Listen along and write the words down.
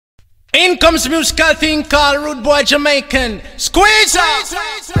In comes the musical thing called Rude Bwoy Jamaican. Squeeze out!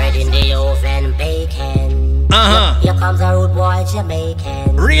 Bread in the oven, bacon. Here comes a Rude Bwoy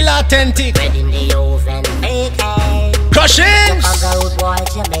Jamaican. Real authentic. Bread in the oven, bacon. Crushing! Here comes a Rude Bwoy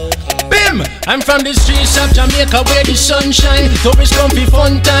Jamaican. Bim! I'm from the streets of Jamaica where the sun shine. Tourist comfy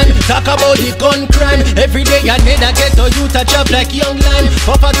fun time. Talk about the gun crime. Every day I need a ghetto youth a job like young line.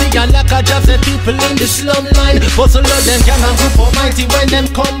 Poverty and lack of jobs, the people in the slum line. Puzzle of them gang and group almighty when them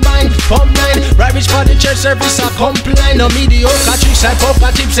combine. Pump nine, right rich for the church service a compline. No mediocre tricks like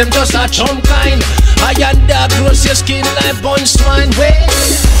poker tips, them just a chum kind. I and dog gross your skin like bun swine. Well,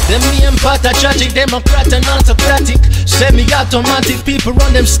 them me and part a tragic, democrat and autocratic. Semi-automatic people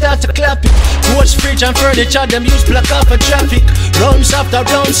run them start to clap it. Coach, fridge and furniture, them use block off for traffic. Rounds after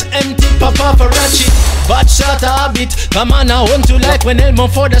rounds, empty, pop off a ratchet. Bad sort of habit, come on I want to like when Elmo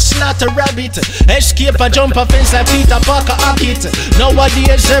for the slaughter rabbit. Escape a jump a fence like Peter Parker Hackett.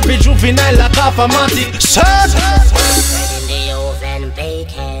 Nowadays every juvenile like half a matic. Bread in the oven,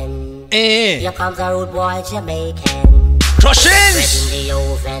 bacon. Here comes a Rude Bwoy Jamaican. Crushings! Bread in the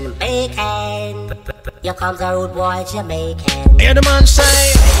oven, bacon. Here comes a Rude Bwoy Jamaican. Hear the man say.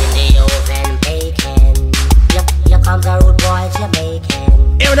 Bread in the oven, bacon. Here comes a Rude Bwoy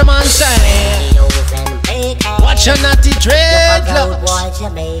Jamaican. Hear the man say. Bread in the oven, bacon. Watch your natty Here comes a Rude dreadlocks. Bwoy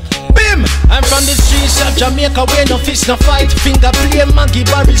Jamaican. Bim! I'm from the streets of Jamaica where no fist no fight. Finger play monkey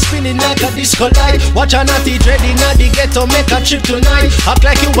barrel spinning like a disco light. Watch a natty dreading at the ghetto make a trip tonight. Act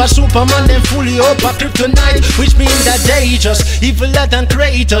like you a Superman then fully up a kryptonite. Which means that dangerous, eviler than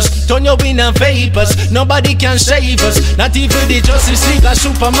creators. Turn your wind and vapors, nobody can save us. Not even the Justice League or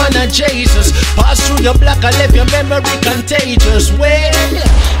Superman and Jesus. Pass through your block and left your memory contagious. Well,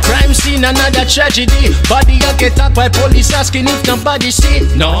 crime scene another tragedy. Body a get up by police asking if nobody see.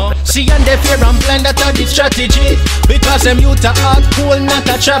 No, see and they fear and blind, that are the strategy. Because them youth are hard cool, not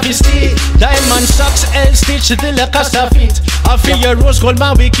a travesty. Diamond socks, L stitch, till the cost of it. I feel your rose gold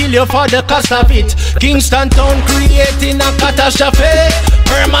man, we kill you for the cost of it. Kingston town creating a catastrophe.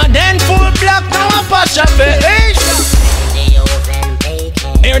 Permanent full block, now a apostrophe. Bread in the oven,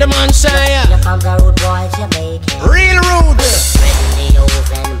 bacon. Hear the man say. Here comes a Rude Bwoy Jamaican. Real rude. Bread in the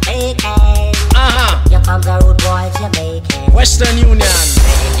oven, bacon. Here comes a Rude Bwoy Jamaican. Western Union.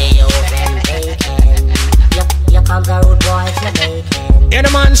 Bread in the oven, bacon. Here comes a Rude Bwoy Jamaican. Hear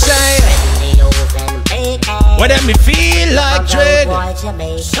the man say. Bread in the oven, bacon. What them me feel like Here comes a Rude dread. Bwoy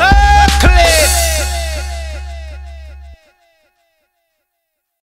Jamaican. Circle it.